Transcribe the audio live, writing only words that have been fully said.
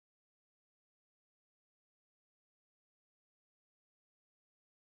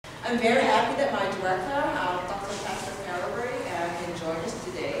I'm very happy that my director, Dr. Patrick Carberry, can join us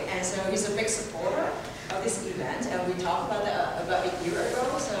today. And so he's a big supporter of this event, and we talked about that about a year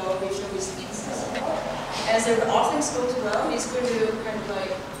ago, so we showed his thesis. And so if all things go well, he's going to kind of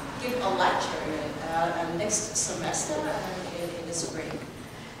like give a lecture next semester in the spring.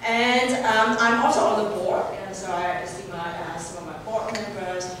 And I'm also on the board, and so I see some of my board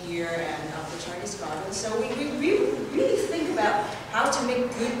members here and the Chinese Garden. So we really think about how to make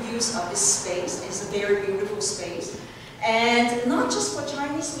good use of this space. It's a very beautiful space. And not just for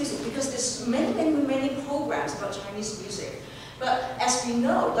Chinese music, because there's many programs about Chinese music. But as we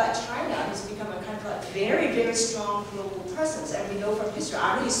know, that China has become a kind of like very strong global presence. And we know from history,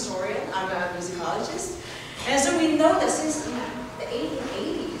 I'm a historian, I'm a musicologist. And so we know that since the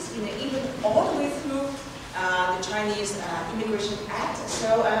 1880s, even all the way through the Chinese Immigration Act,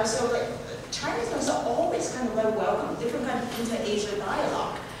 so like Chinese are always kind of like welcome different kind of inter-Asia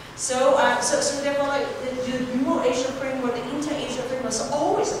dialogue. So therefore, like the Euro-Asia framework, the inter-Asia framework is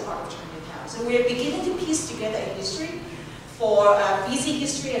always a part of Chinatown. So we are beginning to piece together a history for BC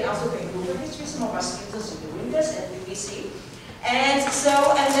history and also Vancouver history. Some of our students are doing this at UBC. And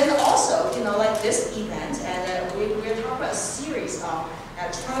then also, like this event, and we're talking about a series of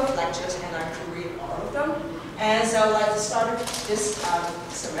 12 lectures, and I created all of them. And so like started this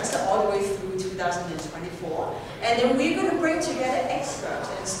semester all the way through 2024. And then we're going to bring together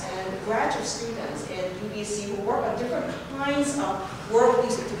experts and graduate students in UBC who work on different kinds of world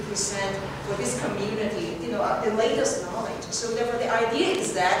music to present for this community, the latest knowledge. So therefore the idea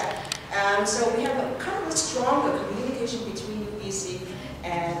is that, so we have a kind of a stronger communication between UBC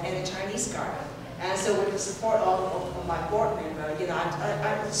and the Chinese Garden. And so with the support of my board member, I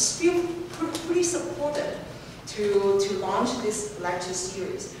feel pretty supported to launch this lecture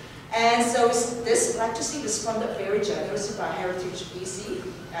series. And so this lecture series is funded very generously by Heritage BC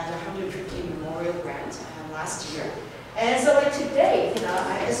at a 150 Immemorial grant last year. And so like today,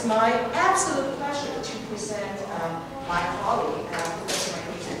 it's my absolute pleasure to present my colleague, Professor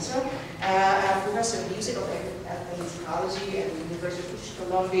Tenzer, Professor of Music of Musicology at the University of British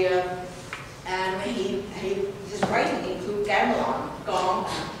Columbia. And his writing include gamelan, gong,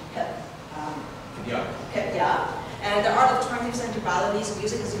 Yat-Sen, and the art of 20th century Balinese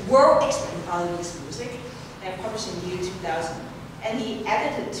music is world expert in Balinese music, and published in the year 2000. And he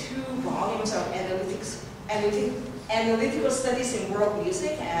edited 2 volumes of analytical studies in world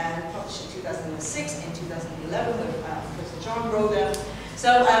music, and published in 2006 and 2011 with Professor John Roda.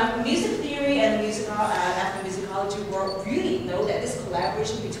 So music theory and ethnomusicology world really know that this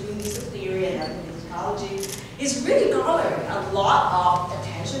collaboration between music theory and ethnomusicology is really garnering a lot of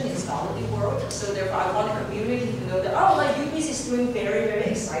attention in scholarly world. So therefore I want the community to know that, oh, like UBC is doing very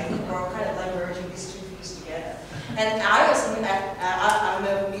exciting work, kind of like merging these 2 fields together. And I'm a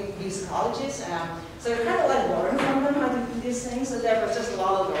musicologist, so I kind of like learn from them how to do these things. So therefore just a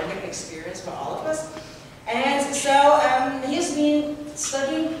lot of learning experience for all of us. And so he's been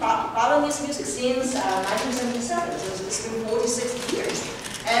studying Balinese music since 1977, so it's been 46 years.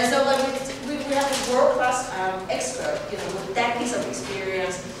 And so like, we have a world-class expert, with decades of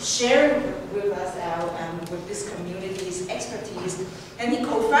experience, sharing with us with this community's expertise. And he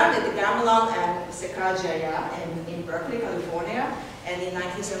co-founded the Gamelan and Sekajaya in Berkeley, California, and in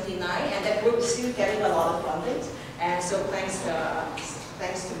 1979. And that group is still getting a lot of funding. And so thanks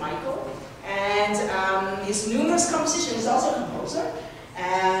to Michael. And his numerous compositions, he's also a composer,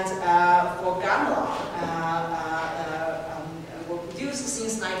 and for gamelan were produced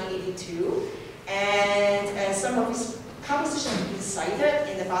since 1982, and some of his compositions have been cited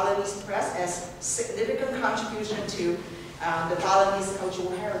in the Balinese press as significant contribution to the Balinese cultural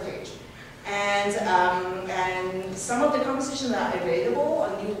heritage. And some of the compositions are available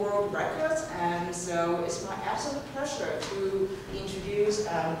on New World Records, and so it's my absolute pleasure to introduce,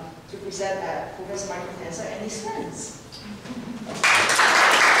 to present Professor Michael Tenzer and his friends.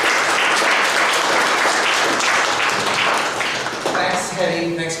 Thanks,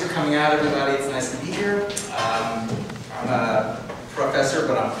 Hedy. Thanks for coming out, everybody. It's nice to be here. I'm a professor,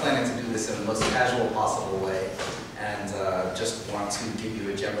 but I'm planning to do this in the most casual possible way. And just want to give you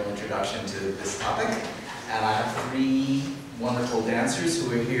a general introduction to this topic. And I have 3 wonderful dancers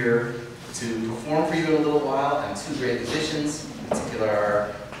who are here to perform for you in a little while, and 2 great musicians, in particular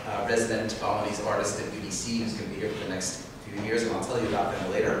our resident Balinese artist at UBC, who's going to be here for the next few years, and I'll tell you about them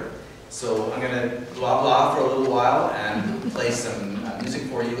later. So I'm going to blah blah for a little while and play some music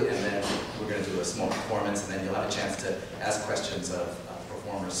for you, and then we're going to do a small performance, and then you'll have a chance to ask questions of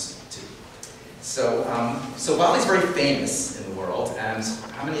performers too. So, Bali is very famous in the world, and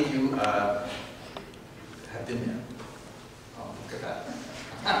how many of you have been there? Oh, look at that.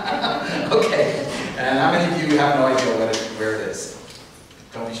 have no idea where it is.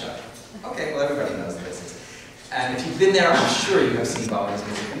 Don't be shy. Okay, well everybody knows this. And if you've been there, I'm sure you have seen Balinese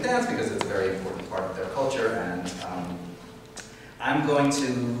music and dance because it's a very important part of their culture. And I'm going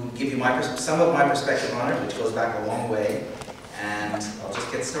to give you some of my perspective on it, which goes back a long way. And I'll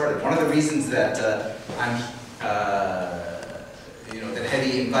just get started. One of the reasons that that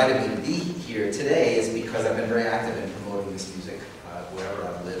Hedy invited me to be here today is because I've been very active in promoting this music wherever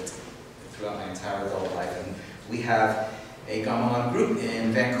I've lived throughout my entire adult life. And we have a gamelan group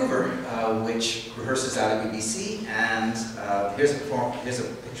in Vancouver, which rehearses out at UBC. And here's a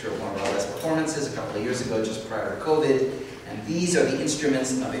picture of one of our last performances a couple of years ago, just prior to COVID. And these are the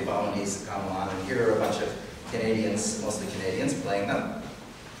instruments of a Balinese gamelan. And here are a bunch of Canadians, mostly Canadians, playing them.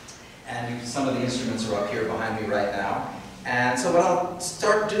 And some of the instruments are up here behind me right now. And so what I'll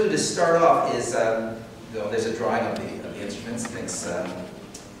do to start off is, there's a drawing of the instruments, makes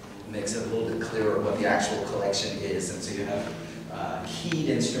it a little bit clearer what the actual collection is. And so you have keyed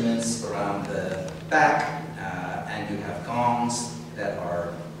instruments around the back, and you have gongs that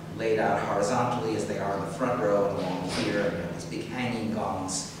are laid out horizontally as they are in the front row and along here. And you have these big hanging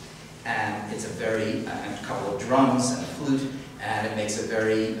gongs. And it's and a couple of drums and a flute, and it makes a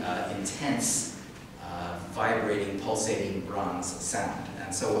very intense, vibrating, pulsating bronze sound.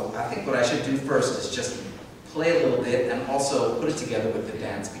 And so I think what I should do first is just play a little bit and also put it together with the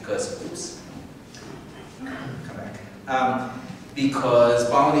dance because, oops, come back. Because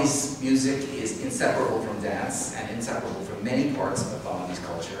Balinese music is inseparable from dance and inseparable from many parts of Balinese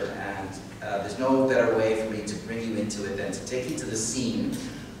culture, and there's no better way for me to bring you into it than to take you to the scene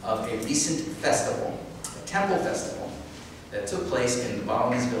of a recent festival, a temple festival, that took place in the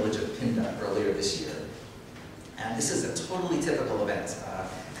Balinese village of Pinda earlier this year. And this is a totally typical event.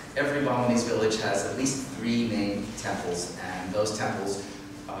 Every Balinese village has at least 3 main temples, and those temples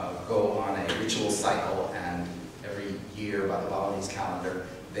go on a ritual cycle, and every year by the Balinese calendar,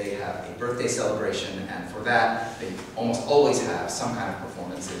 they have a birthday celebration, and for that, they almost always have some kind of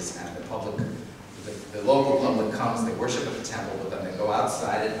performances, and the local public comes, they worship at the temple, but then they go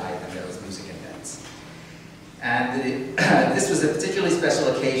outside at night and there is music and dance. And this was a particularly special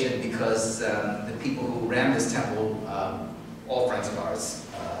occasion because the people who ran this temple, all friends of ours,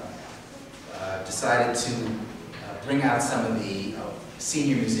 decided to bring out some of the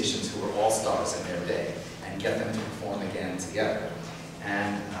senior musicians who were all-stars in their day and get them to perform again together.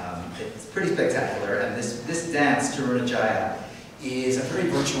 And it's pretty spectacular, and this dance, Jaya, is a very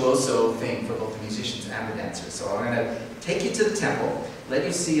virtuoso thing for both the musicians and the dancers. So I'm going to take you to the temple, let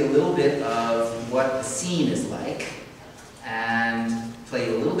you see a little bit of what the scene is like, and play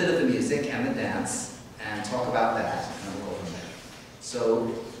a little bit of the music and the dance, and talk about that, and then we'll go from there.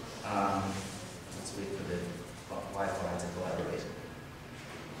 So let's wait for the Wi-Fi to collaborate.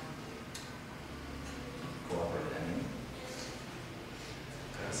 Cooperate, I mean.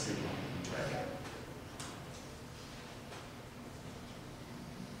 Got a signal. Try that.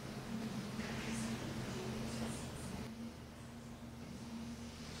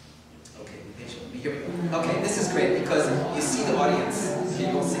 Here we go. Okay, this is great because you see the audience. You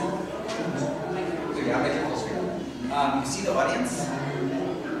will see. Okay, I'll make it full screen. You see the audience?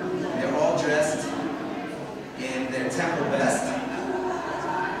 They're all dressed in their temple best,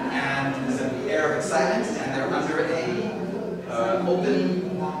 and there's an air of excitement, and they're under a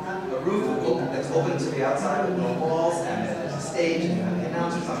roof that's open to the outside with no walls, and there's a stage, and you have the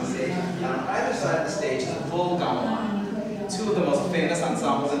announcers on the stage. And on either side of the stage is a full gamelan, 2 of the most famous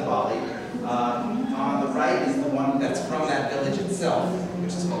ensembles in Bali. On the right is the one that's from that village itself,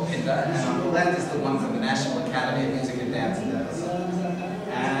 which is called Pinda, and on the left is the one from the National Academy of Music and Dance in Denver.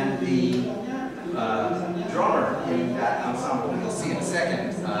 And the drummer in that ensemble, you'll see in a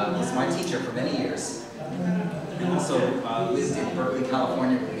second, was my teacher for many years. And also lived in Berkeley,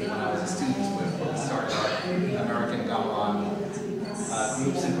 California with me when I was a student when we started our American gamelan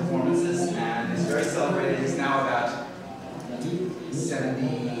groups and performances, and is very celebrated. He's now about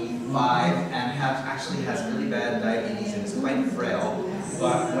 75 and actually has really bad diabetes and is quite frail.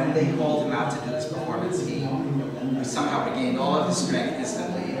 But when they called him out to do this performance, he somehow regained all of his strength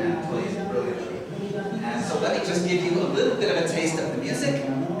instantly and played brilliantly. And so let me just give you a little bit of a taste of the music,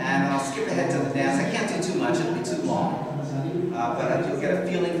 and I'll skip ahead to the dance. I can't do too much, it'll be too long. But you'll get a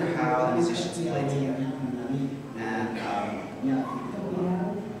feeling for how the musicians play together. And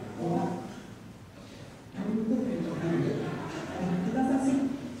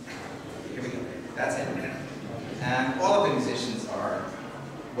here we go. That's it. And all of the musicians are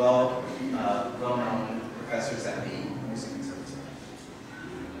well-known professors at the Music Conservatory.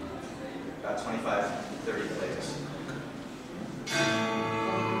 About 25, 30 players.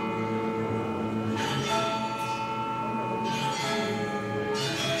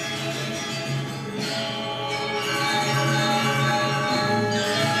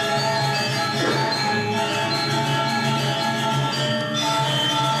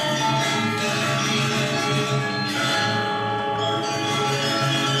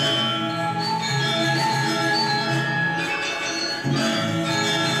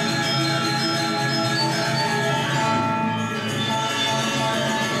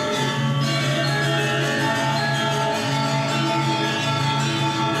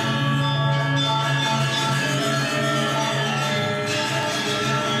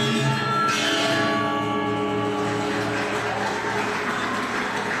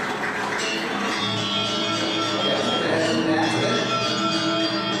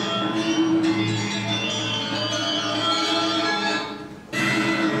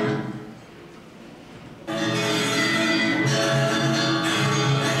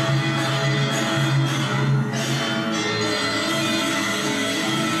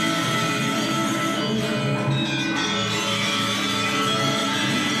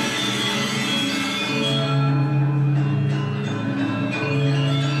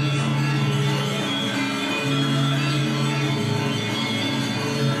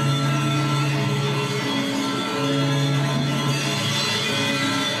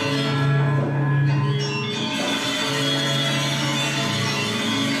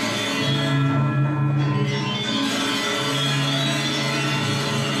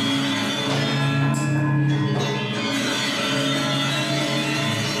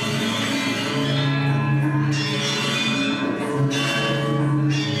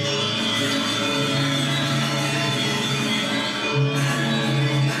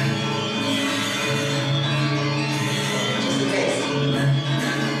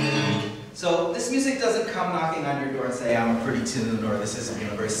 this music doesn't come knocking on your door and say, I'm a pretty tune, or this is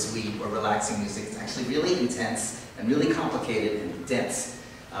very sweet or relaxing music. It's actually really intense and really complicated and dense,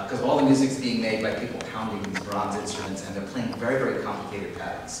 because all the music's being made by people pounding these bronze instruments, and they're playing very, very complicated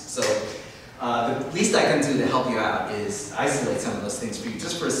patterns. So the least I can do to help you out is isolate some of those things for you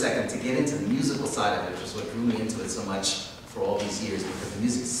just for a second to get into the musical side of it, which is what drew me into it so much for all these years, because the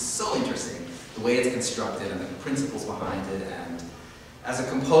music is so interesting, the way it's constructed and the principles behind it. And as a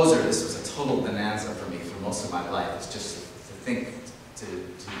composer, this was a total bonanza for me for most of my life. It's just to think,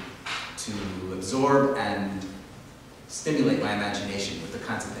 to absorb and stimulate my imagination with the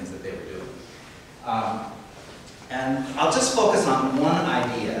kinds of things that they were doing. And I'll just focus on one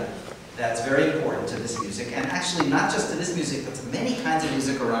idea that's very important to this music, and actually not just to this music, but to many kinds of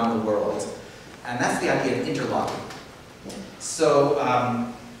music around the world, and that's the idea of interlocking. So,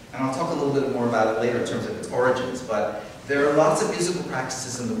 and I'll talk a little bit more about it later in terms of its origins, but there are lots of musical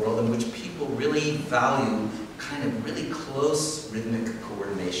practices in the world in which people really value kind of really close rhythmic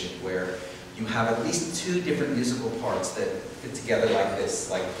coordination, where you have at least two different musical parts that fit together like this.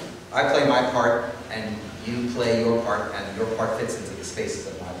 Like, I play my part, and you play your part, and your part fits into the spaces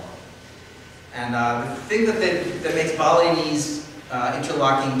of my part. And the thing that makes Balinese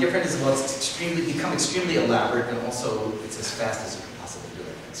interlocking different is, well, it's become extremely elaborate, and also it's as fast as you can possibly do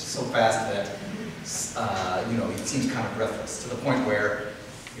it. It's so fast that it seems kind of breathless, to the point where,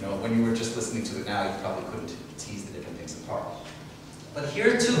 when you were just listening to it now, you probably couldn't tease the different things apart. But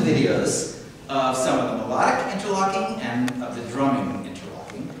here are two videos of some of the melodic interlocking and of the drumming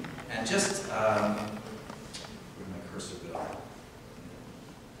interlocking. And just, where'd my cursor go?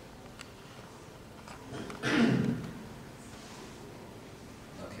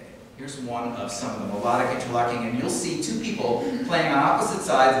 Okay, here's one of some of the melodic interlocking, and you'll see two people playing on opposite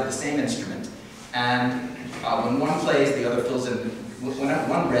sides of the same instrument. And when one plays, the other fills in, when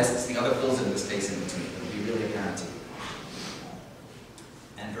one rests, the other fills in the space in between. It'll be really apparent to you.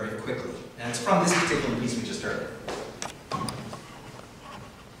 And very quickly. And it's from this particular piece we just heard.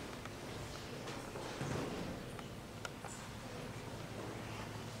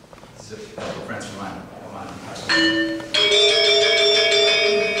 This is a couple friends from mine.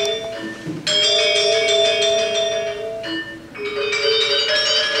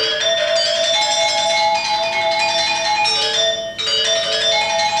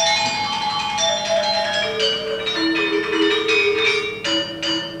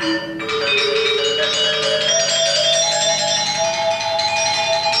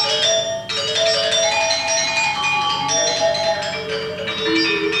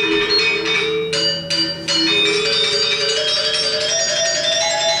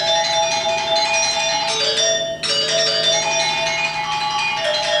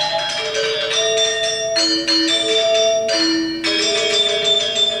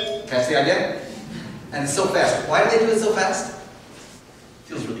 And it's so fast. Why do they do it so fast?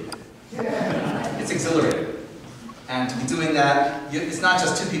 Feels really good. It's exhilarating. And to be doing that, it's not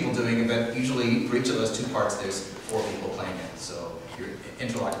just two people doing it, but usually for each of those two parts, there's 4 people playing it. So you're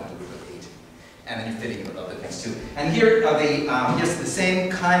interlocking with a group of 8. And then you're fitting it with other things too. And here are here's the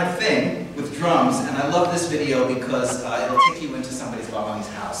same kind of thing with drums. And I love this video because it'll take you into somebody's Balinese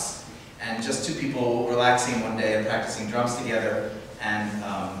house. And just 2 people relaxing one day and practicing drums together. And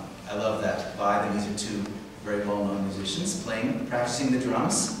I love that vibe, and these are 2 very well-known musicians practicing the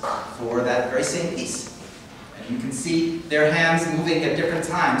drums for that very same piece. And you can see their hands moving at different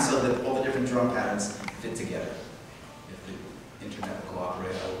times so that all the different drum patterns fit together. If the internet will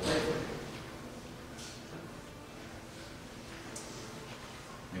cooperate, I will play for you.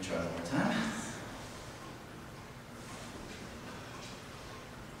 Let me try one more time.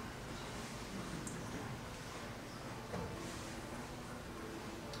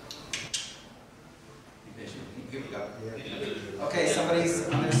 Here we go. Okay, somebody's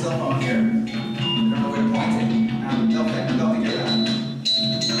on their cell phone here. They don't know where to point it. They'll figure it out.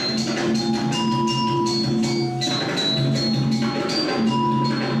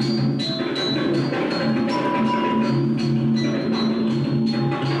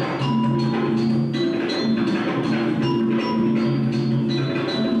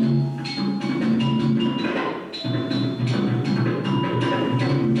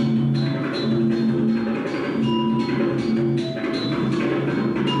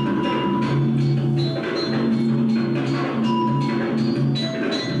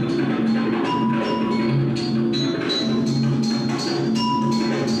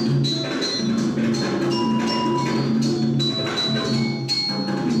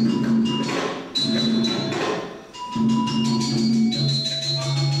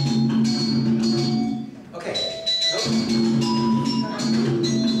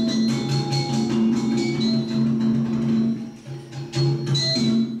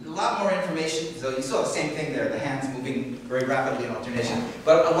 same thing there, the hands moving very rapidly in alternation.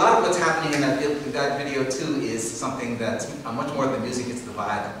 But a lot of what's happening in that video too is something that's much more than music, it's the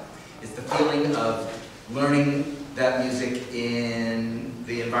vibe. It's the feeling of learning that music in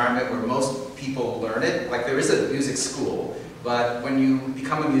the environment where most people learn it. Like there is a music school, but when you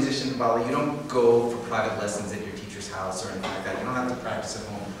become a musician in Bali, you don't go for private lessons at your teacher's house or anything like that. You don't have to practice at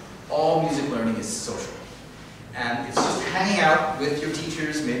home. All music learning is social. And it's just hanging out with your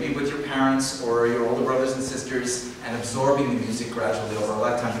teachers, maybe with your parents or your older brothers and sisters, and absorbing the music gradually over a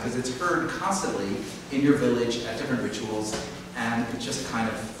lifetime because it's heard constantly in your village at different rituals, and it's just kind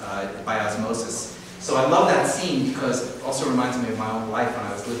of by osmosis. So I love that scene because it also reminds me of my own life when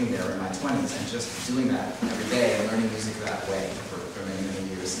I was living there in my 20s and just doing that every day and learning music that way for many,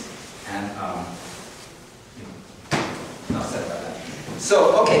 many years. And, enough said about that.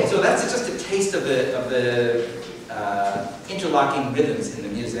 So, okay, so that's just a taste of the interlocking rhythms in the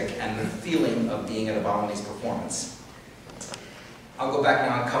music and the feeling of being at a Balinese performance. I'll go back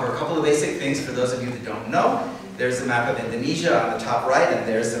now and cover a couple of basic things for those of you that don't know. There's a map of Indonesia on the top right, and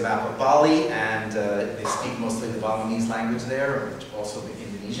there's a map of Bali, and they speak mostly the Balinese language there, which also the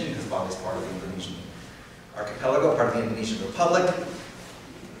Indonesian, because Bali is part of the Indonesian archipelago, part of the Indonesian Republic.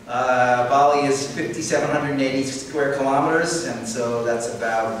 Bali is 5,780 square kilometers, and so that's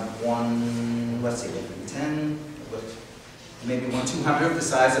about maybe 1/200 the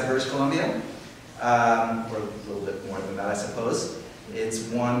size of British Columbia, or a little bit more than that, I suppose. It's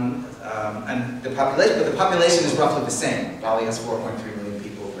and the population is roughly the same. Bali has 4.3 million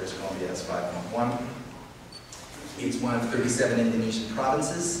people, British Columbia has 5.1. It's one of 37 Indonesian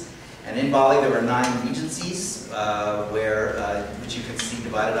provinces. And in Bali there are 9 regencies, which you can see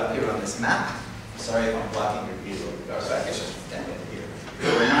divided up here on this map. Sorry if I'm blocking your view, so I guess I should stand in here.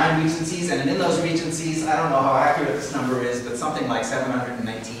 There are 9 regencies, and in those regencies, I don't know how accurate this number is, but something like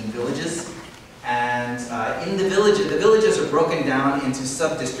 719 villages. And in the villages are broken down into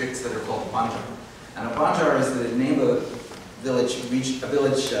sub-districts that are called banjar. And a banjar is the name of a village,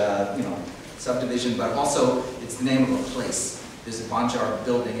 subdivision, but also it's the name of a place. There's a banjar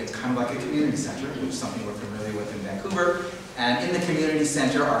building. It's kind of like a community center, which is something we're familiar with in Vancouver. And in the community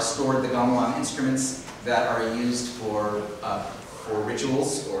center are stored the gamelan instruments that are used for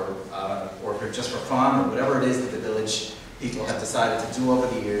rituals or just for fun or whatever it is that the village people have decided to do over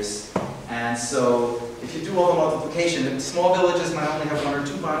the years. And so if you do all the multiplication, small villages might only have 1 or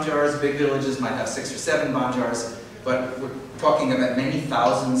 2 banjars, big villages might have 6 or 7 banjars, but we're talking about many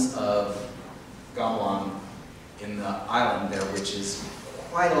thousands of gamelan in the island there, which is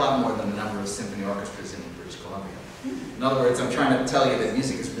quite a lot more than the number of symphony orchestras in British Columbia. In other words, I'm trying to tell you that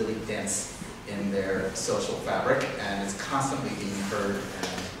music is really dense in their social fabric, and it's constantly being heard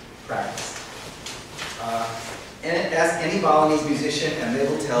and practiced. And ask any Balinese musician, and they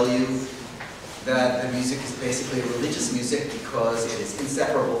will tell you that the music is basically religious music because it is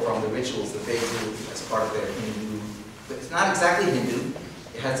inseparable from the rituals that they do as part of their Hindu. But it's not exactly Hindu.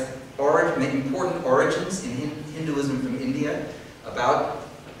 It has important origins in Hinduism from India. About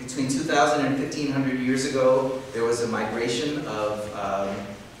between 2,000 and 1,500 years ago, there was a migration of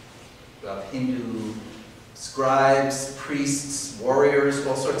Hindu scribes, priests, warriors,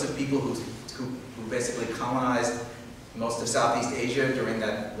 all sorts of people who basically colonized most of Southeast Asia during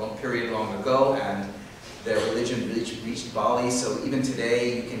that period long ago, and their religion reached Bali. So even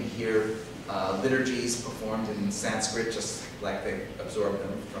today, you can hear liturgies performed in Sanskrit, just like they absorbed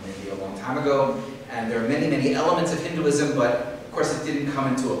them from India a long time ago. And there are many, many elements of Hinduism, but of course it didn't come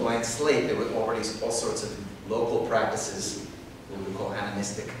into a blank slate. There were already all sorts of local practices, what we call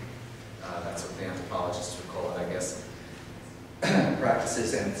animistic. That's what the anthropologists would call it, I guess.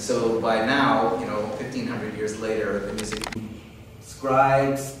 Practices, and so by now, 1,500 years later, the music,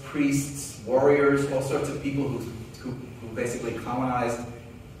 scribes, priests, warriors, all sorts of people who basically colonized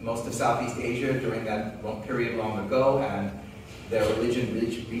most of Southeast Asia during that period long ago, and their religion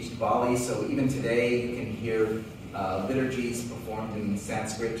reached Bali. So even today, you can hear liturgies performed in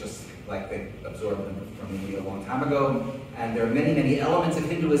Sanskrit, just like they absorbed them from India a long time ago. And there are many, many elements of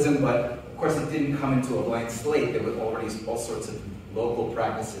Hinduism, but of course it didn't come into a blank slate. There were already all sorts of local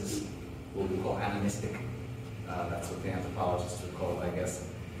practices, what we call animistic. That's what the anthropologists would call it, I guess.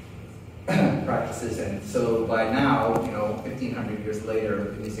 Practices, and so by now, 1,500 years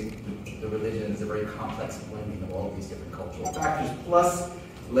later, the religion is a very complex blending of all of these different cultural factors. Plus,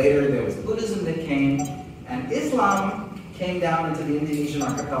 later there was Buddhism that came, and Islam came down into the Indonesian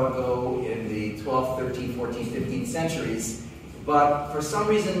archipelago in the 12th, 13th, 14th, 15th centuries, but for some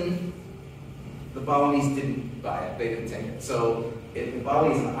reason, the Balinese didn't buy it, they continued. So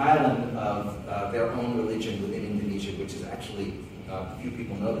Bali is an island of their own religion within Indonesia, which is actually, few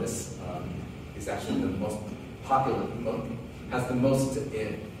people know this, is actually the most popular, has the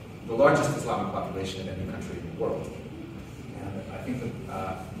largest Islamic population of any country in the world. And I think the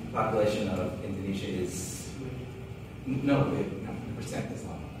population of Indonesia is, no, the percent is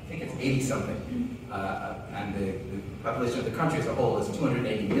not. I think it's 80 something. And the population of the country as a whole is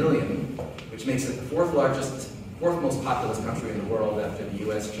 280 million, which makes it the fourth most populous country in the world after the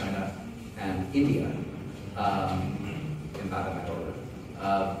US, China, and India. In not in that order.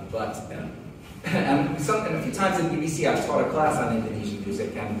 And a few times at BBC I've taught a class on Indonesian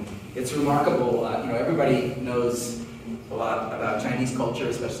music, and it's remarkable. Everybody knows a lot about Chinese culture,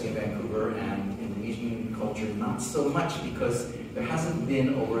 especially in Vancouver, and Indonesian culture not so much, because there hasn't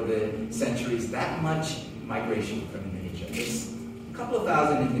been over the centuries that much migration from Indonesia. There's a couple of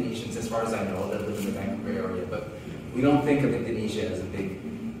thousand Indonesians, as far as I know, that live in the Vancouver area, but we don't think of Indonesia as a big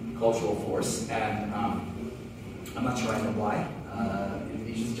cultural force, and I'm not sure I know why.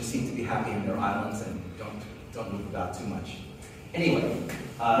 Indonesians just seem to be happy in their islands and don't move about too much. Anyway,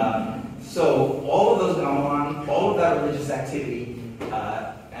 so all of those gamelan, all of that religious activity,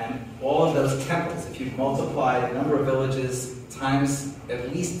 and all of those temples, if you multiply the number of villages times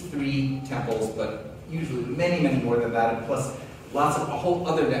at least 3 temples, but usually many, many more than that, and plus a whole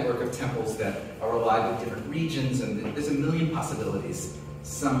other network of temples that are alive with different regions, and there's a million possibilities.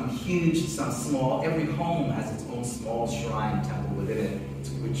 Some huge, some small. Every home has its own small shrine temple within it,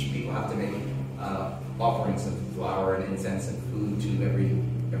 to which people have to make offerings of flour and incense and food to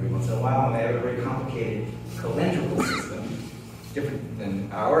every once in a while. And they have a very complicated calendrical system, different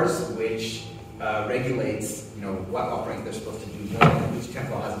than ours, which regulates, what offerings they're supposed to do when, which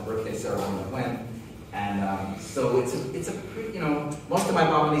temple has a birthday ceremony when. And so it's a pretty, most of my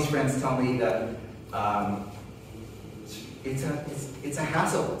Balinese friends tell me that it's a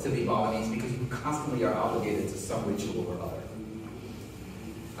hassle to be Balinese because you constantly are obligated to some ritual or other.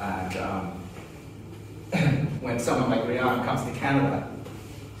 And when someone like Rian comes to Canada,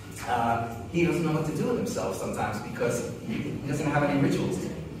 he doesn't know what to do with himself sometimes because he doesn't have any rituals to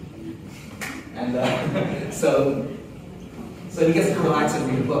do. And so he gets to relax and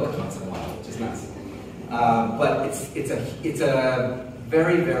read a book once in a while, which is nice. But it's a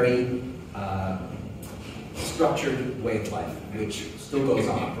very, very structured way of life, which still goes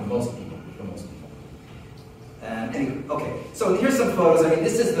on for most people. Anyway, okay, so here's some photos. I mean,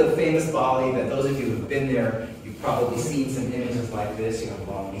 this is the famous Bali that those of you who've been there, you've probably seen some images like this. You have a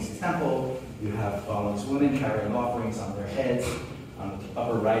Balinese temple, you have Balinese women carrying offerings on their heads. On the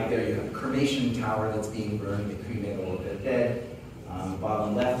upper right there, you have a cremation tower that's being burned. They cremate all of their dead. On the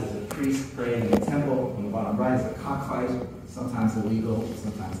bottom left is a priest praying in the temple. On the bottom right is a cockfight, sometimes illegal,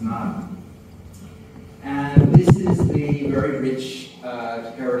 sometimes not. And this is the very rich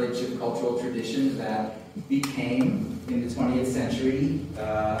heritage of cultural tradition that became, in the 20th century,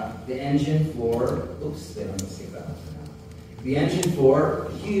 the engine for, the engine for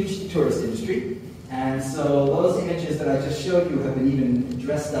a huge tourist industry. And so those images that I just showed you have been even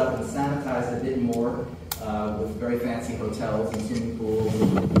dressed up and sanitized a bit more with very fancy hotels and swimming pools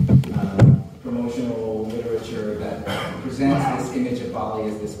and promotional literature that presents this image of Bali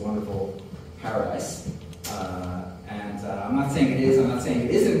as this wonderful paradise. I'm not saying it is, I'm not saying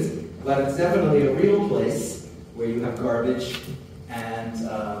it isn't, but it's definitely a real place where you have garbage and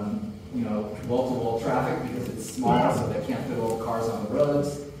multiple traffic because it's small, so they can't fit all the cars on the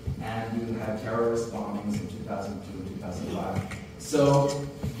roads, and you have terrorist bombings in 2002 and 2005. So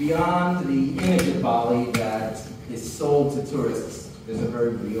beyond the image of Bali that is sold to tourists, there's a very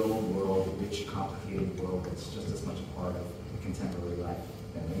real world, a rich, complicated world that's just as much a part of contemporary life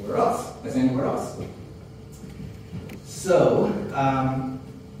as anywhere else. So,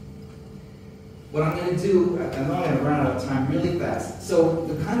 what I'm going to do, I know I'm going to run out of time really fast. So,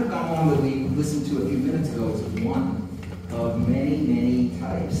 the kind of gamelan that we listened to a few minutes ago is one of many, many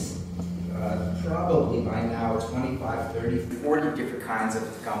types. Probably by now 25, 30, 40 different kinds of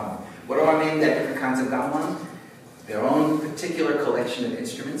gamelan. What do I mean by different kinds of gamelan? Their own particular collection of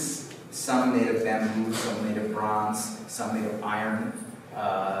instruments, some made of bamboo, some made of bronze, some made of iron,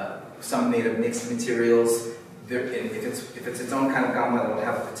 some made of mixed materials. If it's its own kind of gamelan, it'll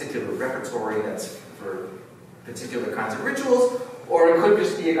have a particular repertory that's for particular kinds of rituals, or it could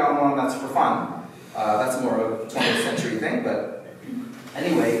just be a gamelan that's for fun. That's more of a 20th century thing, but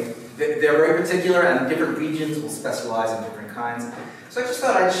anyway, they're very particular, and different regions will specialize in different kinds. So I just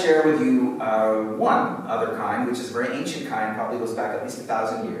thought I'd share with you one other kind, which is a very ancient kind, probably goes back at least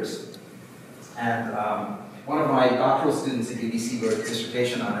 1,000 years. And one of my doctoral students at UBC wrote a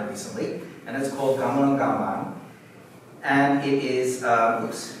dissertation on it recently, and it's called Gamelan Gamelan. And it is,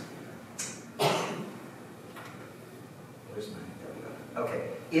 oops. Where's my, there we go. Okay.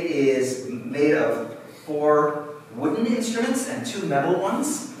 It is made of 4 wooden instruments and 2 metal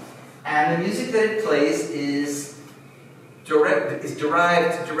ones. And the music that it plays is derived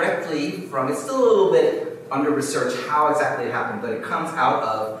directly from, it's still a little bit under research how exactly it happened, but it comes out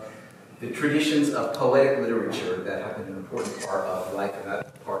of the traditions of poetic literature that have been an important part of life in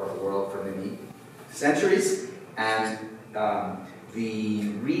that part of the world for many centuries. And the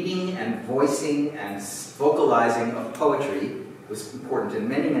reading and voicing and vocalizing of poetry was important in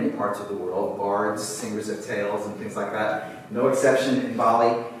many, many parts of the world. Bards, singers of tales, and things like that. No exception in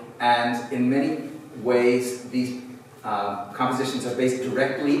Bali. And in many ways, these compositions are based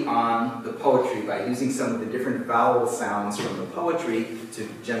directly on the poetry by using some of the different vowel sounds from the poetry to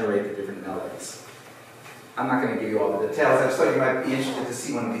generate the different melodies. I'm not going to give you all the details. I just thought you might be interested to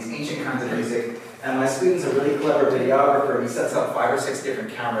see one of these ancient kinds of music. And my student's a really clever videographer. He sets up 5 or 6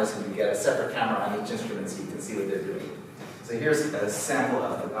 different cameras, and you get a separate camera on each instrument so you can see what they're doing. So here's a sample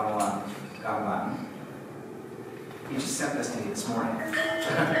of the gamelan. He just sent this to me this morning.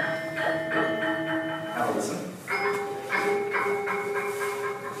 Have a listen.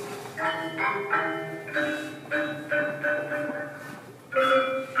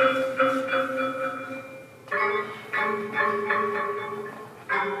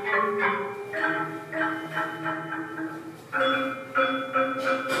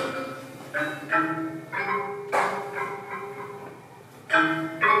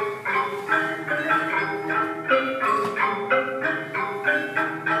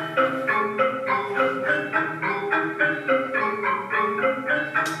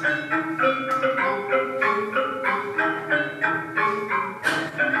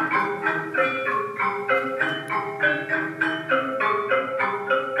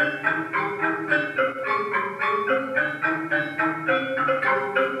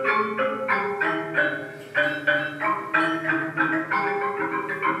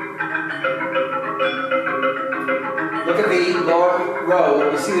 Look at the lower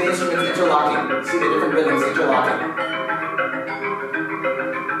row, you see the instruments interlocking. You see the different rhythms interlocking.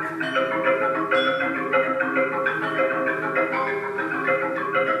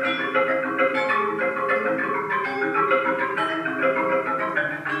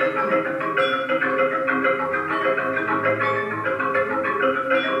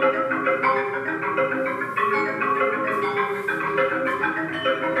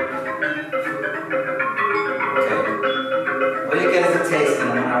 Taste in a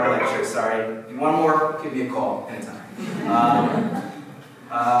 1-hour lecture, sorry. If you want more, give me a call anytime.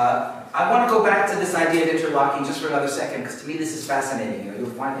 I want to go back to this idea of interlocking just for another second, because to me this is fascinating. You'll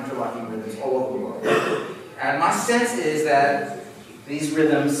find interlocking rhythms all over the world. And my sense is that these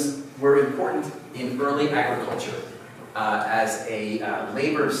rhythms were important in early agriculture as a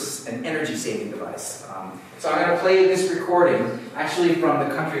labor and energy saving device. So I'm going to play this recording, actually from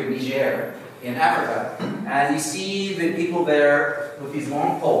the country of Niger in Africa, and you see the people there with these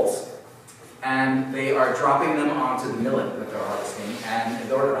long poles, and they are dropping them onto the millet that they're harvesting, and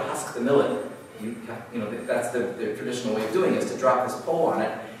in order to husk the millet, you know that's the traditional way of doing it, is to drop this pole on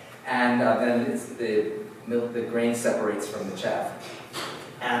it, and then it's the grain separates from the chaff.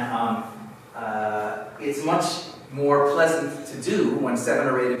 And it's much more pleasant to do when 7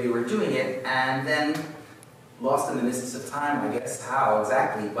 or 8 of you are doing it, and then lost in the mists of time, I guess, how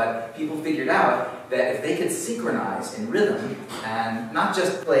exactly, but people figured out that if they could synchronize in rhythm and not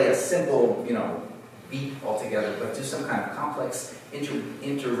just play a simple, beat altogether, but do some kind of complex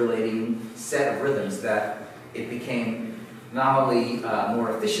interrelating set of rhythms, that it became not only more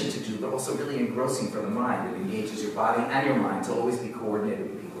efficient to do, but also really engrossing for the mind. It engages your body and your mind to always be coordinated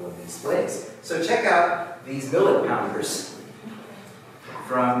with people in these ways. So check out these millet pounders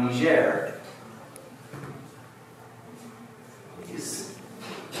from Niger.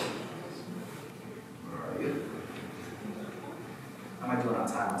 Where are you? How am I doing on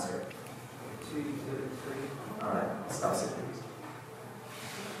time, sir? 2:33. All right, stop it.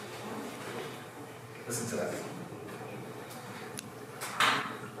 Listen to that.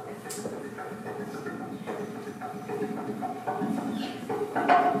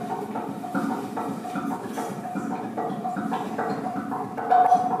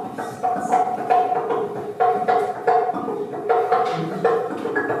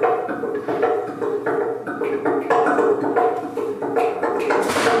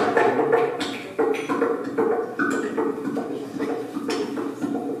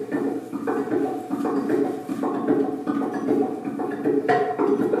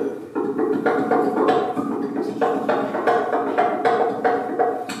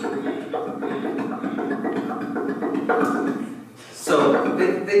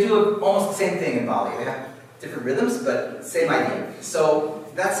 They do almost the same thing in Bali. They have different rhythms, but same idea. So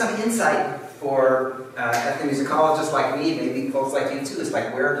that's some insight for ethnomusicologists like me, maybe folks like you too. It's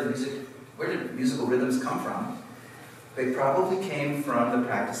like, where did musical rhythms come from? They probably came from the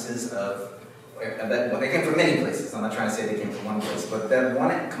practices of, they came from many places. I'm not trying to say they came from one place, but that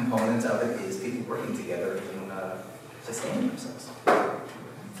one component of it is people working together and sustaining themselves.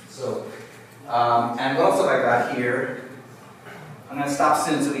 So, and what else have I got here? I'm going to stop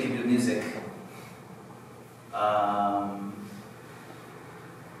soon so we can do music. Hang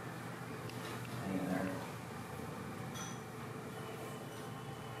in there.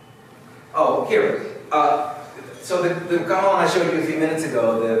 Oh, here. So the gamelan I showed you a few minutes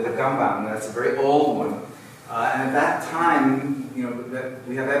ago, the gambang, that's a very old one. And at that time, you know,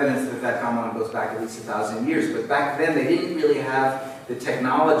 we have evidence that that gamelan goes back at least 1,000 years. But back then, they didn't really have the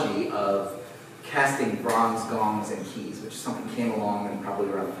technology of casting bronze gongs and keys, which is something came along in probably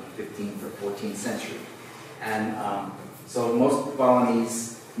around the 15th or 14th century. And so most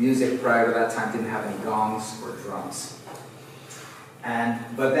Balinese music prior to that time didn't have any gongs or drums.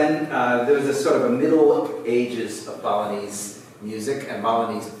 But then there was a sort of a middle ages of Balinese music and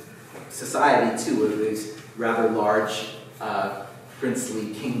Balinese society too, with these rather large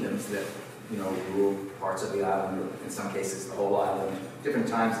princely kingdoms that, you know, ruled parts of the island, or in some cases the whole island, different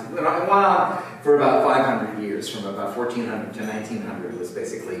times. It went on for about 500 years, from about 1400 to 1900. It was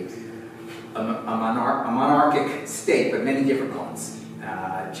basically a monarchic state, but many different ones.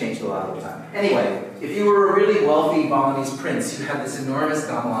 Changed a lot of the time. Anyway, if you were a really wealthy Balinese prince, you had this enormous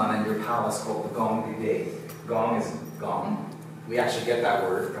gamelan in your palace called the gong gede. Gong is gong. We actually get that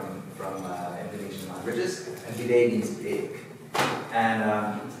word from Indonesian languages, and gede means big. And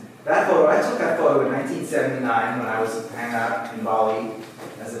that photo, I took that photo in 1979 when I was hanging out in Bali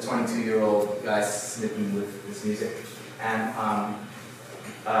as a 22-year-old guy smitten with this music. And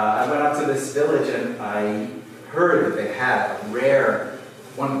I went up to this village and I heard that they had a rare,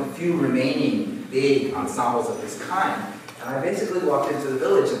 one of the few remaining big ensembles of this kind. And I basically walked into the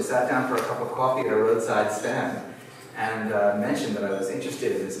village and sat down for a cup of coffee at a roadside stand and mentioned that I was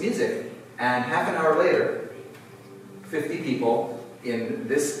interested in this music. And half an hour later, 50 people in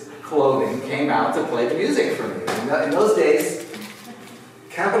this clothing came out to play the music for me. In those days,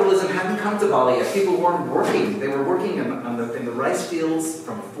 capitalism hadn't come to Bali yet. People weren't working. They were working in the rice fields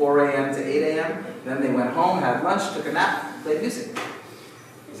from 4 a.m. to 8 a.m. Then they went home, had lunch, took a nap, played music.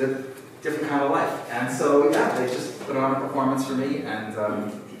 It was a different kind of life. And so, yeah, they just put on a performance for me, and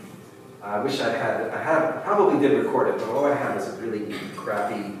I wish I probably did record it, but all I had was a really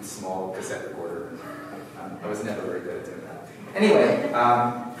crappy, small cassette recorder. I was never very good at doing that. Anyway,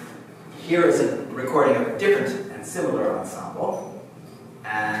 here is a recording of a different and similar ensemble.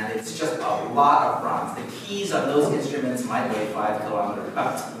 And it's just a lot of bronze. The keys on those instruments might weigh 5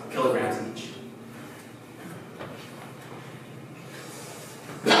 kilograms each.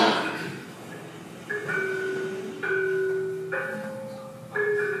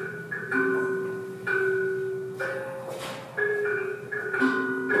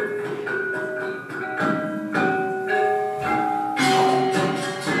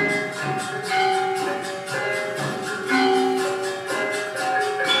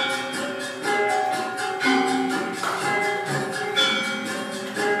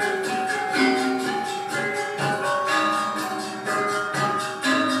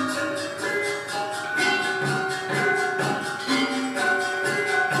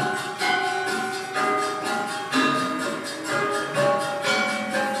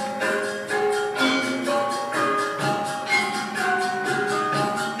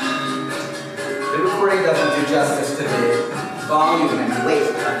 Justice to the volume and weight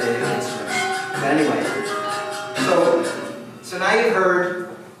of the instruments. But anyway, so now you've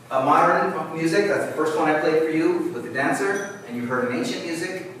heard a modern music, that's the first one I played for you with the dancer, and you've heard an ancient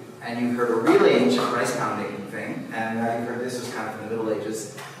music, and you've heard a really ancient rice pounding thing, and now you've heard this was kind of from the Middle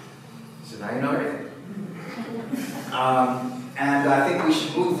Ages. So now you know everything. And I think we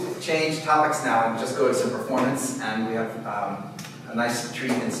should change topics now and just go to some performance, and we have a nice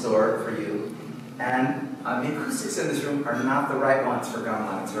treat in store for you. And the acoustics in this room are not the right ones for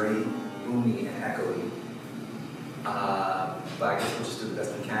gamelan. It's very boomy and echoey. But I guess we'll just do the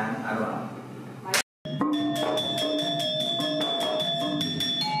best we can. I don't know.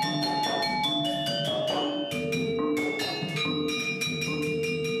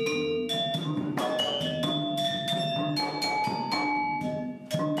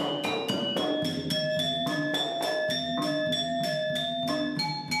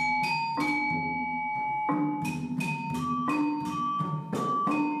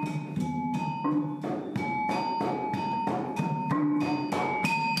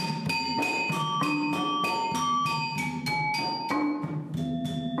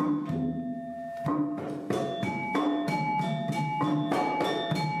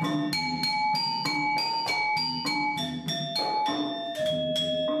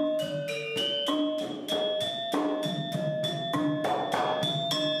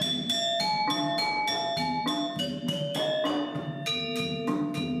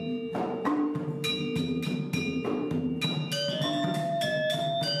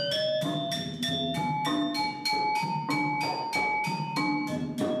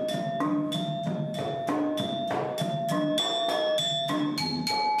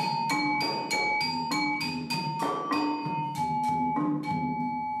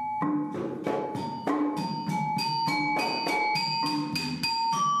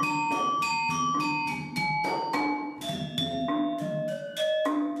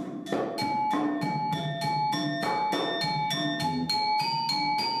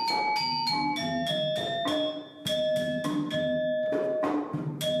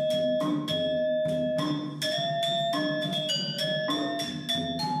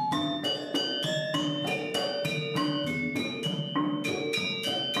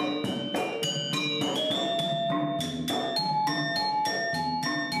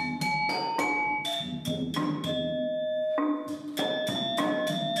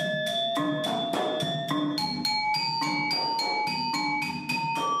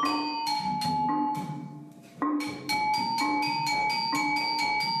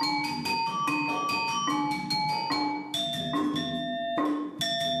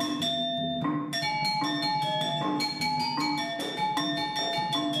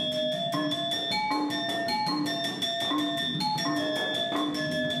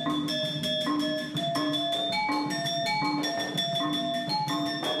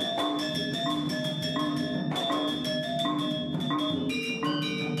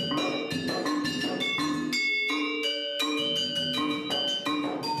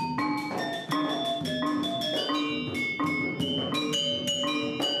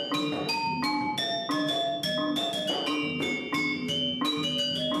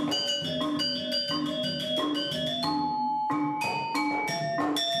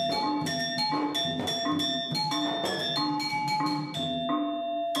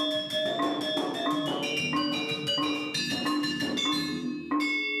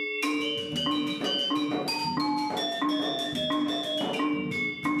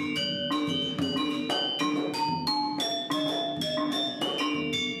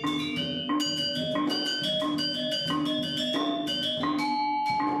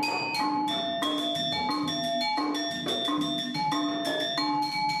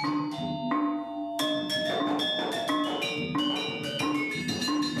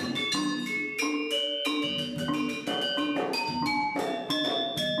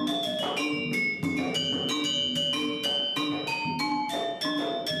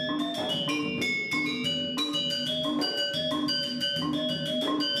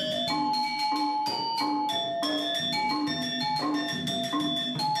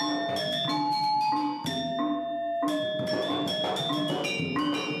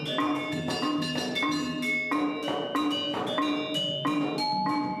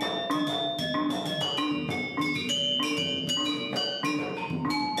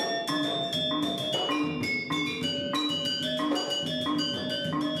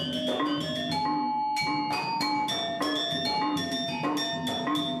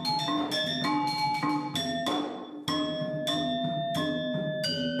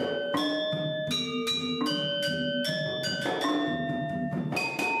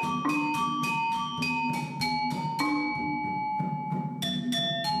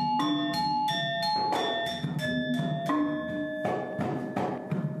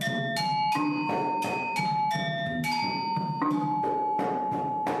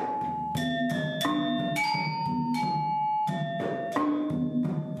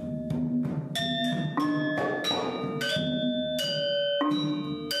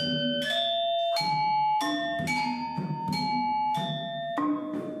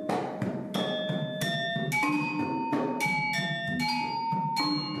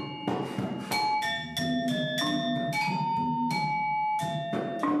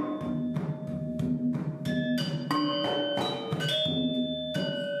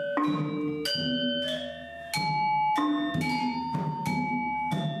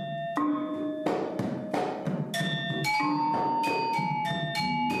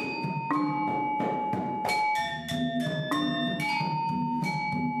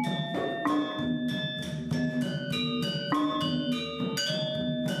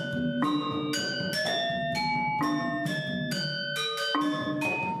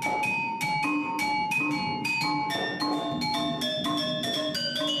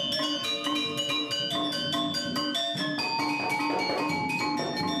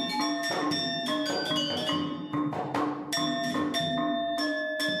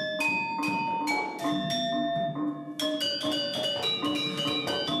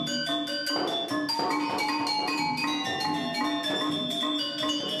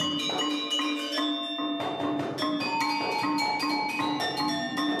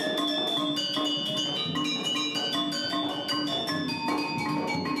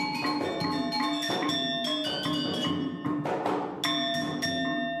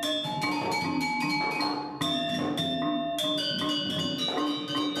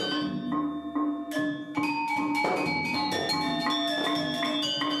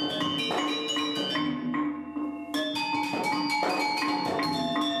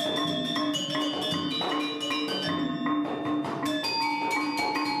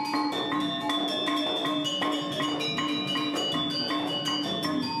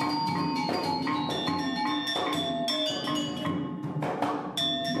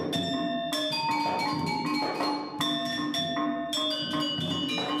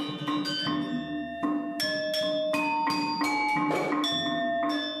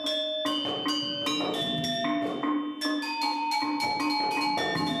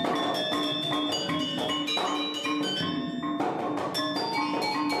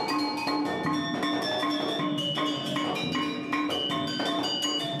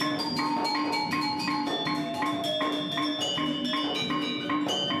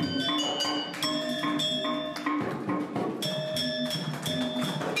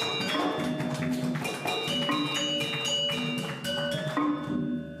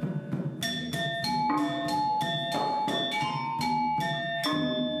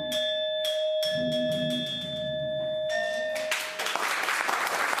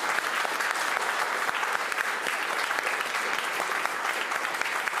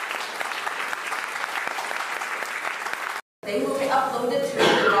 They will be uploaded to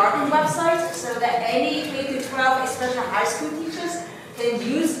the Garden website so that any K-12, especially high school teachers, can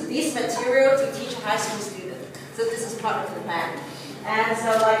use this material to teach high school students. So this is part of the plan. And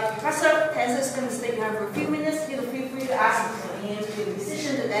so like Professor Tenzer is going to stay behind for a few minutes. Feel free to ask him to the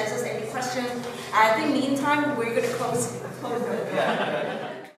musician to answer any questions. I think meantime we're going to close it.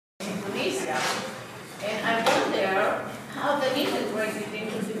 Indonesia. And I wonder how they integrated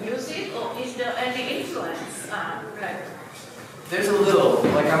into the music, or is there any influence? There's a little,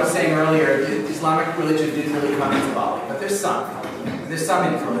 like I was saying earlier, Islamic religion didn't really come into Bali, but there's some. There's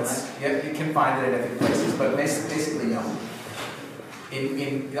some influence. You can find it in a few places, but basically no.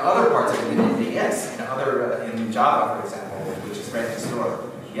 In other parts of India, yes. In Java, for example, which is right next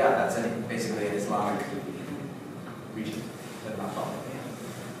door, yeah, that's basically an Islamic region, but not Bali.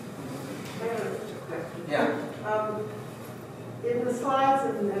 Yeah. In the slides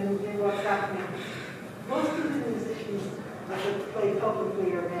and in what's happening, most of the musicians that play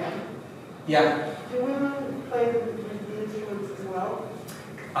publicly are men. Yeah. Do women play the instruments as well?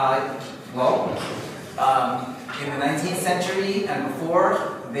 In the 19th century and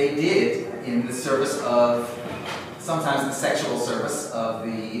before, they did in the service of, sometimes the sexual service of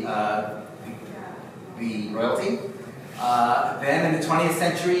the royalty. Then in the 20th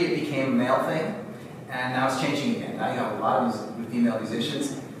century, it became a male thing, and now it's changing again. Now you have a lot of female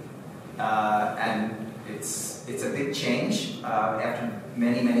musicians, and it's a big change after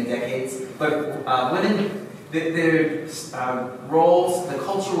many, many decades. But women, their roles, the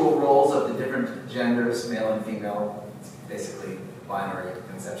cultural roles of the different genders, male and female, basically binary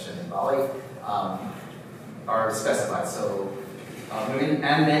conception in Bali, are specified. So women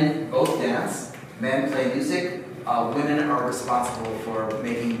and men both dance. Men play music. Women are responsible for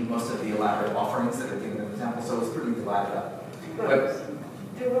making most of the elaborate offerings that are given in the temple. So it's pretty divided up. But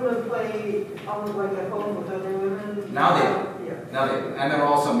do women play on like at home with other women? Now they do. Yeah. Now they do. And there are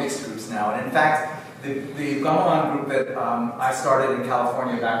also mixed groups now. And in fact, The gamelan group that I started in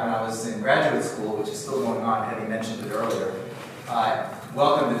California back when I was in graduate school, which is still going on, Hedy mentioned it earlier,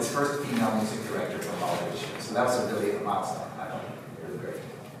 welcomed its first female music director from Bangladesh. So that was a really a milestone. I thought it was great.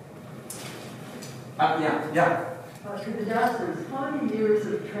 Yeah. To the dancers, how many years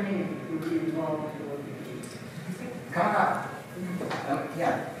of training would you involved in Come on.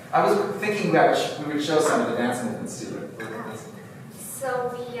 Yeah. I was thinking that we would show some of the dance movements too. So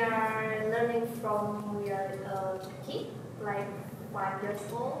we are learning from we are kid, like 5 years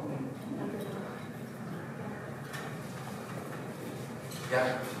old.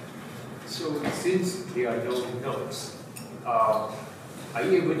 Yeah. So since there are no notes, are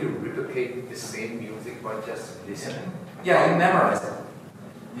you able to replicate the same music by just listening? Yeah, you memorize it.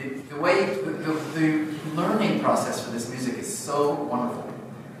 The learning process for this music is so wonderful.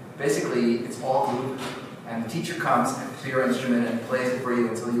 Basically, it's all group, and the teacher comes to your instrument and plays it for you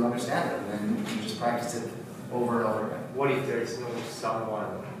until you understand it, and then you just practice it over and over again. What if there is no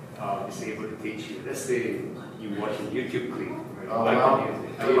someone is able to teach you? Let's say you watch a YouTube clip, Oh, like wow. the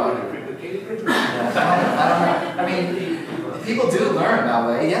music. Are you able to replicate it? Yeah, I don't know. I mean, people do learn that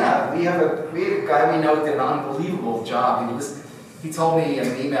way. Yeah, we have a guy we know did an unbelievable job. He told me in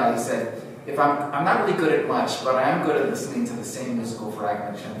an email. He said, "If I'm not really good at much, but I am good at listening to the same musical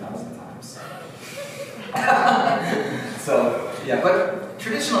fragment 10,000 times." So yeah, but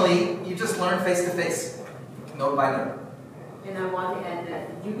traditionally you just learn face to face, note by note. And I want to add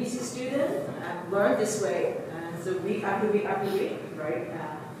that UBC students learn this way, so week after week after week, right?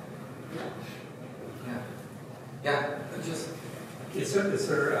 Yeah. Is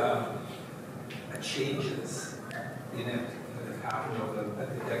there changes in it that have happened over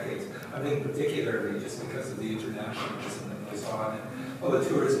the decades? I mean, particularly just because of the internationalism that goes on, and well, the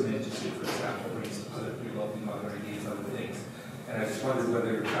tourism industry, for example, brings other people, other ideas, other things. And I just wondered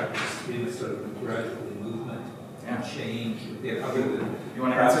whether you're trying to see a sort of gradual movement and change, other than You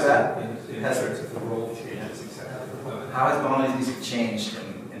want to answer that? in terms of the role changes, etc. How has Balinese music changed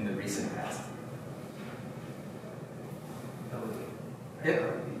in the recent past?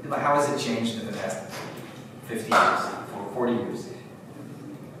 How has it changed in the past 50 years or 40 years?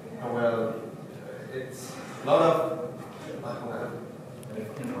 Well, it's a lot of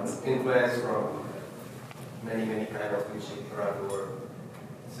influence from many kind of music around the world.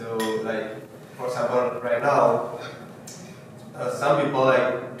 So, like, for example, right now, some people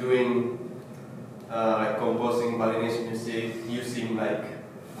like doing like composing Balinese music using like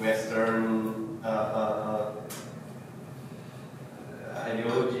Western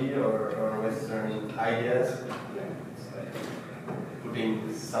ideology or Western ideas. It's like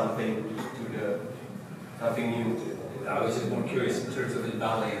putting something new. I was just more curious in terms of the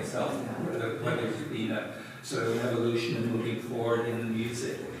ballet itself, whether there's been a sort of an evolution and moving forward in the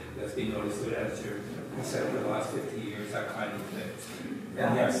music that's been noticed as you said for the last 50 years, that kind of thing. Yeah.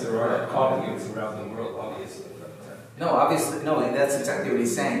 And yes, there are copies around the world, obviously. No, obviously, no, that's exactly what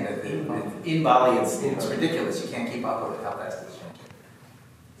he's saying, that in Bali it's ridiculous, you can't keep up with it, how fast it's changing.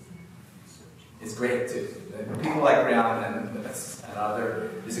 It's great too. People like Brian and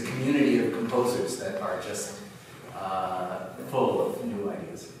there's a community of composers that are just full of new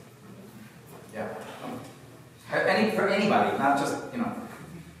ideas. Yeah. For anybody, not just,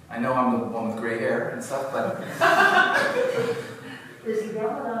 I know I'm the one with gray hair and stuff, but... Is the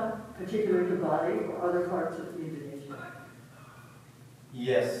gamelan particular to Bali or other parts of Indonesia?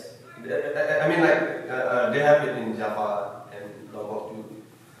 Yes. I mean, like, they have it in Java and Lombok too.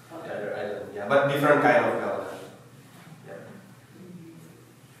 The other island, yeah, but different kind of gamelan. Yeah.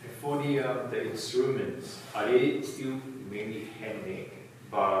 For the instruments, are they still mainly handmade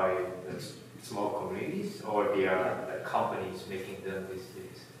by the small communities, or they are the companies making them these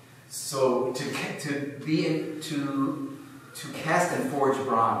days? So to cast and forge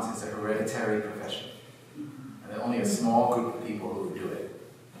bronze is a hereditary profession. And only a small group of people who do it.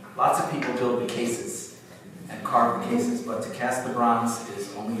 Lots of people build the cases and carve the cases, but to cast the bronze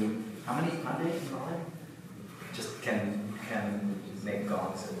is only, how many just can make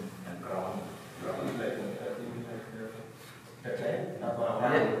gongs and put on.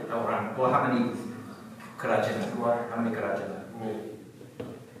 Well, how many kerajaan? How many kerajaan?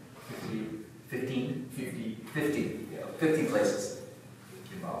 15? 50. 50 places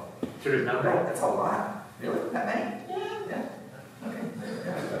involved. Sure, number. That's a lot. Really? That many? Yeah. Okay.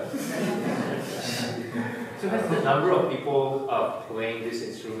 So has the number of people playing this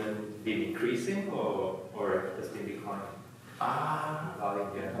instrument been increasing, or has been declining?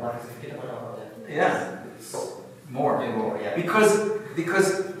 Yeah. More. Yeah. Because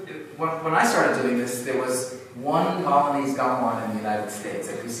when I started doing this, there was one Balinese gamelan in the United States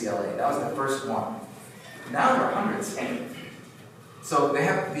at UCLA. That was the first one. Now there are hundreds. So they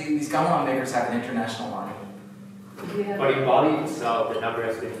have, these gamelan makers have an international line. But in Bali itself, the number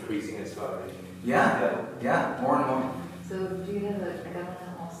has been increasing as well. Right? Yeah, more and more. So do you have a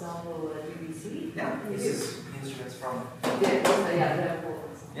gamelan ensemble BBC? Yeah. This is instruments from.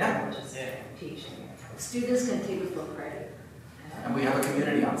 Yeah. Just teaching. Students can take it for credit. And we have a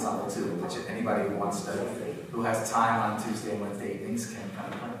community ensemble too, which anybody who wants to, who has time on Tuesday and Wednesday evenings can come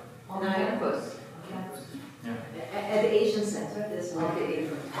and play. On campus. Yeah. At the Asian Center, there's one.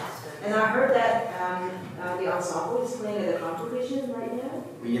 And I heard that the ensemble is playing at the Convocation right now.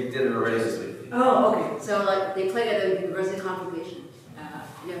 We did it already this week. Oh, okay. So like they play at the University Convocation.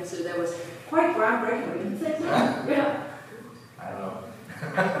 Yeah, so that was quite groundbreaking. Don't you think so? Yeah. I don't know.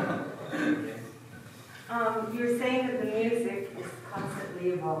 You were saying that the music is constantly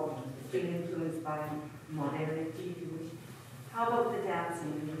evolving, it's being influenced by modernity. How about the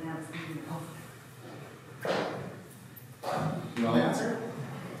dancing? The dancing? You want to answer?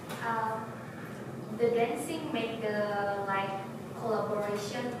 The dancing make the like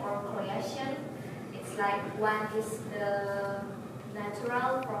collaboration or creation. It's like one is the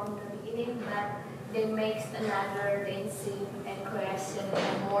natural from the beginning, but they make another dancing and creation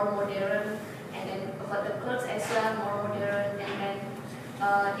and more modern, and then about the clothes as well more modern, and then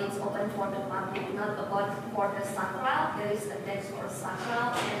it's open for the public, not about for the sacral. There is a dance for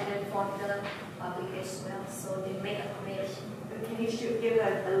sacral and then for the public as well. So they make a creation. Can you give a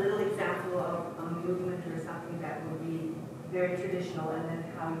little example of a movement or something that would be very traditional, and then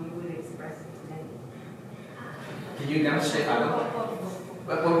how you would express it today? Can you demonstrate Alo?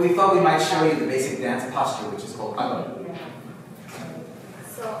 But we thought we might show you the basic dance posture, which is called Alo. Yeah.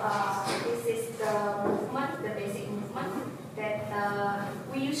 So this is the movement, the basic movement that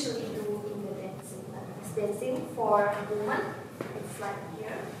we usually do in the dancing. Dancing for a woman, it's like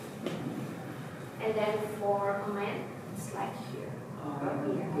here, and then for a man, it's like here.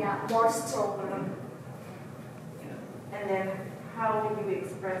 Yeah, more stronger. And then how would you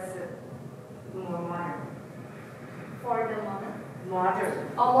express it more modern? For the moment.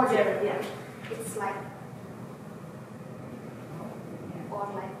 Modern. Oh, modern, yeah. It's like, or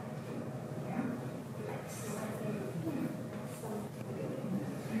like,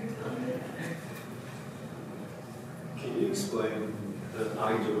 Can you explain the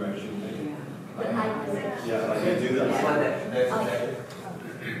eye direction thing? the eye direction. Yeah, like you do that. Okay.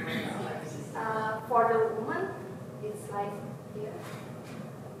 For the woman, it's like here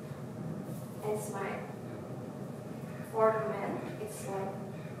and smile. For the man, it's like.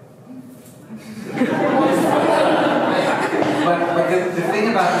 but the thing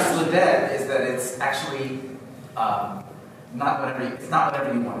about this Lidet is that it's actually not whenever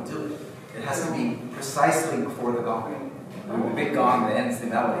you want to do it. It has to be precisely before the gong. The big gong that ends the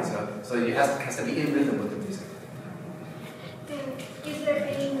melody, so it has to be in rhythm with the music. Is there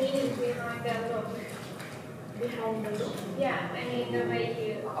any meaning behind that look? Behind the look? Yeah, I mean the way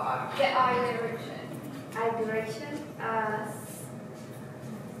you the eye direction. Eye direction,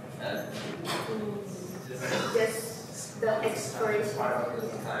 just the expression,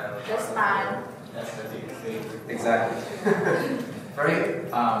 the style. Exactly. Very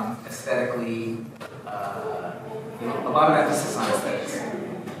aesthetically, a lot of emphasis on aesthetics.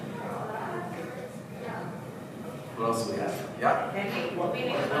 What else do we have? Yeah? What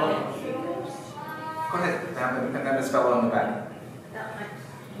meaning about Go ahead, and then this fellow in the back.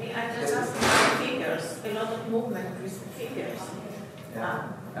 I just asked about fingers, a lot of movement with fingers.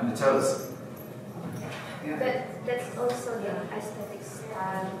 Yeah. And the toes. That's also the aesthetic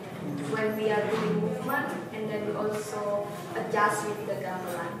style. When we are doing movement, and then we also adjust with the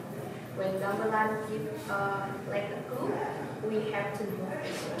gamelan. When gamelan give like a clue, we have to move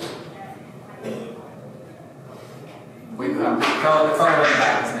as well. Wait, fellow in the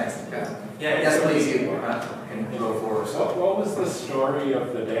back is next. Yeah, yes, please, you can go forward. What was the story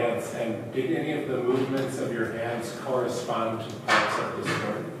of the dance, and did any of the movements of your hands correspond to parts of the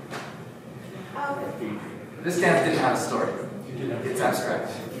story? This dance didn't have a story. It's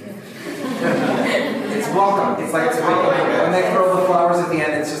abstract. It's welcome. It's like when they throw the flowers at the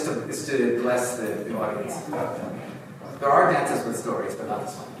end, it's to bless the audience. There are dances with stories, but not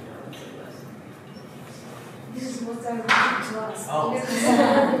this one. This is what I wanted to ask. Oh.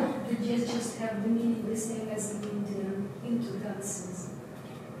 The gestures have the meaning the same as in into dances.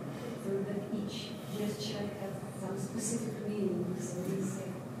 So that each gesture has some specific meaning. So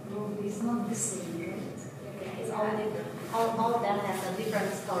it's not the same, right? It's all dance has a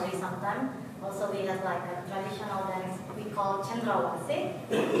different story sometimes. Also we have like a traditional dance we call Cendrawasih.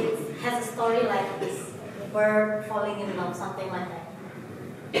 It has a story like this bird falling in love, something like that.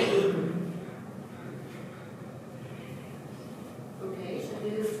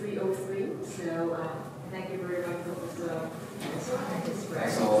 So